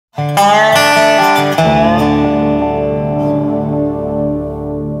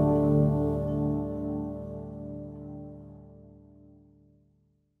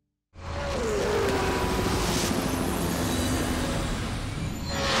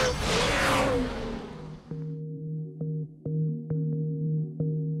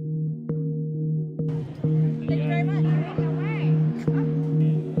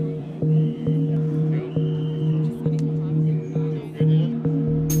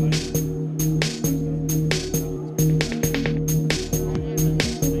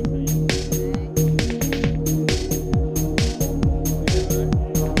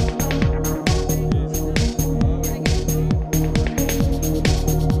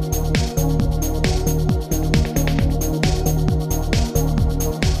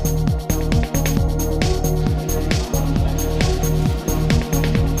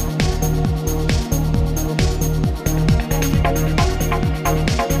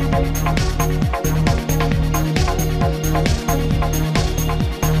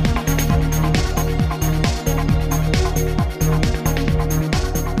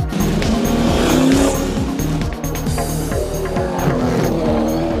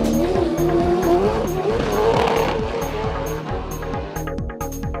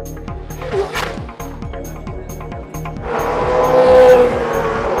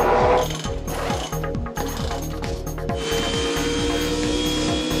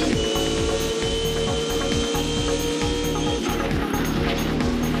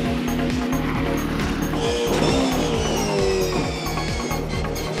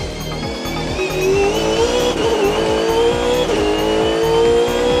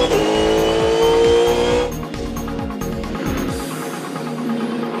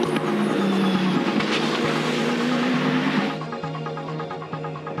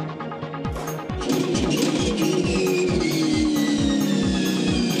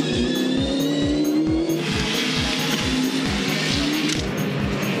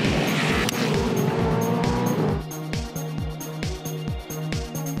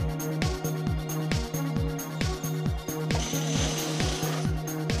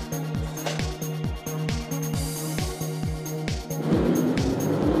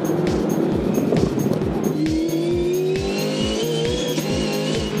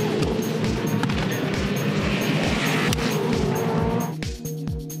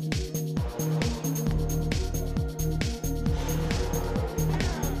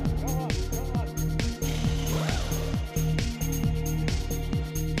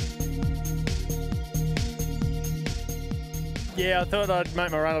Yeah, I thought I'd make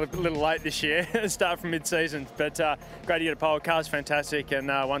my run a little late this year, start from mid-season, but great to get a pole. Car's fantastic, and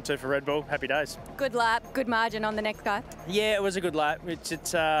 1-2 for Red Bull. Happy days. Good lap, good margin on the next guy. Yeah, it was a good lap.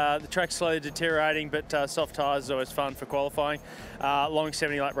 The track's slowly deteriorating, but soft tyres is always fun for qualifying. Long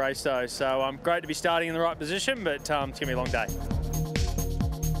 70-lap race though, so great to be starting in the right position, but it's going to be a long day.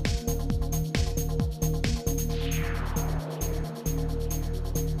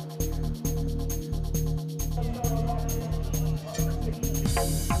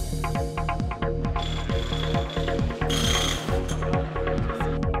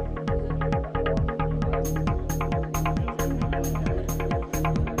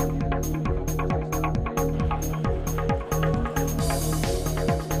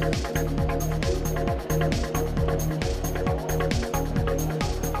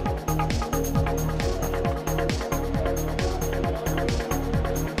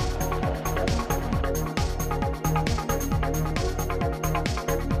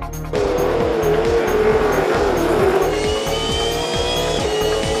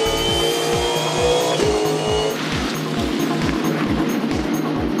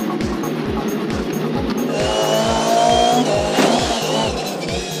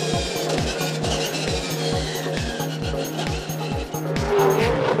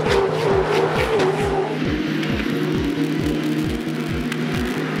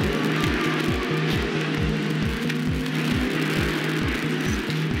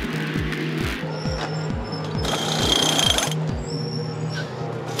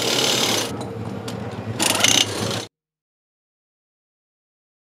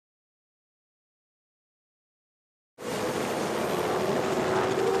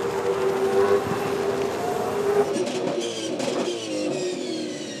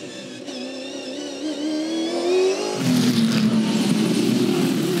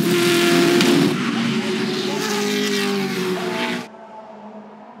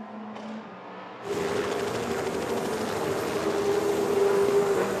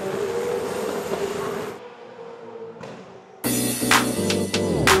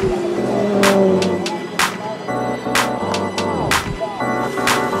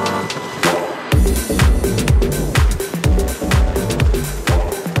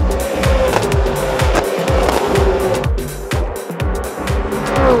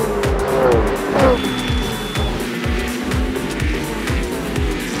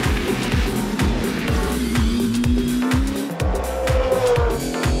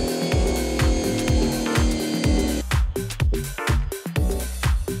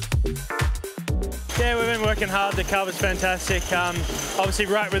 the cover's fantastic. Obviously,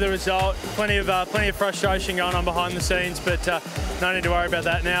 right with the result. Plenty of frustration going on behind the scenes, but no need to worry about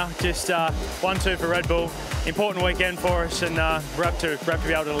that now. Just 1-2 for Red Bull. Important weekend for us, and we're up to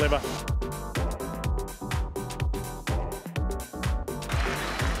be able to deliver.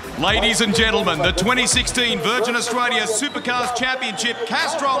 Ladies and gentlemen, the 2016 Virgin Australia Supercars Championship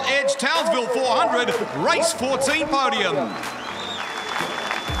Castrol EDGE Townsville 400 Race 14 podium.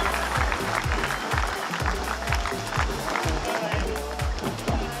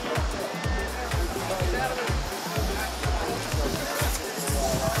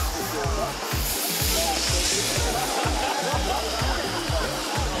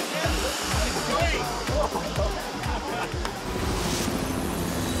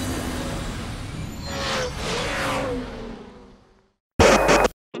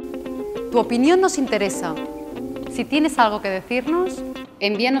 Tu opinión nos interesa. Si tienes algo que decirnos,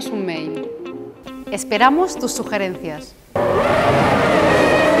 envíanos un mail. Esperamos tus sugerencias.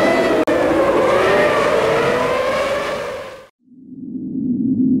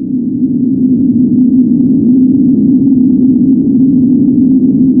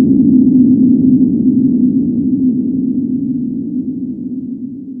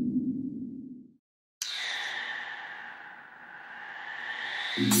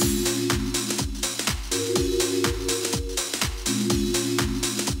 Yeah.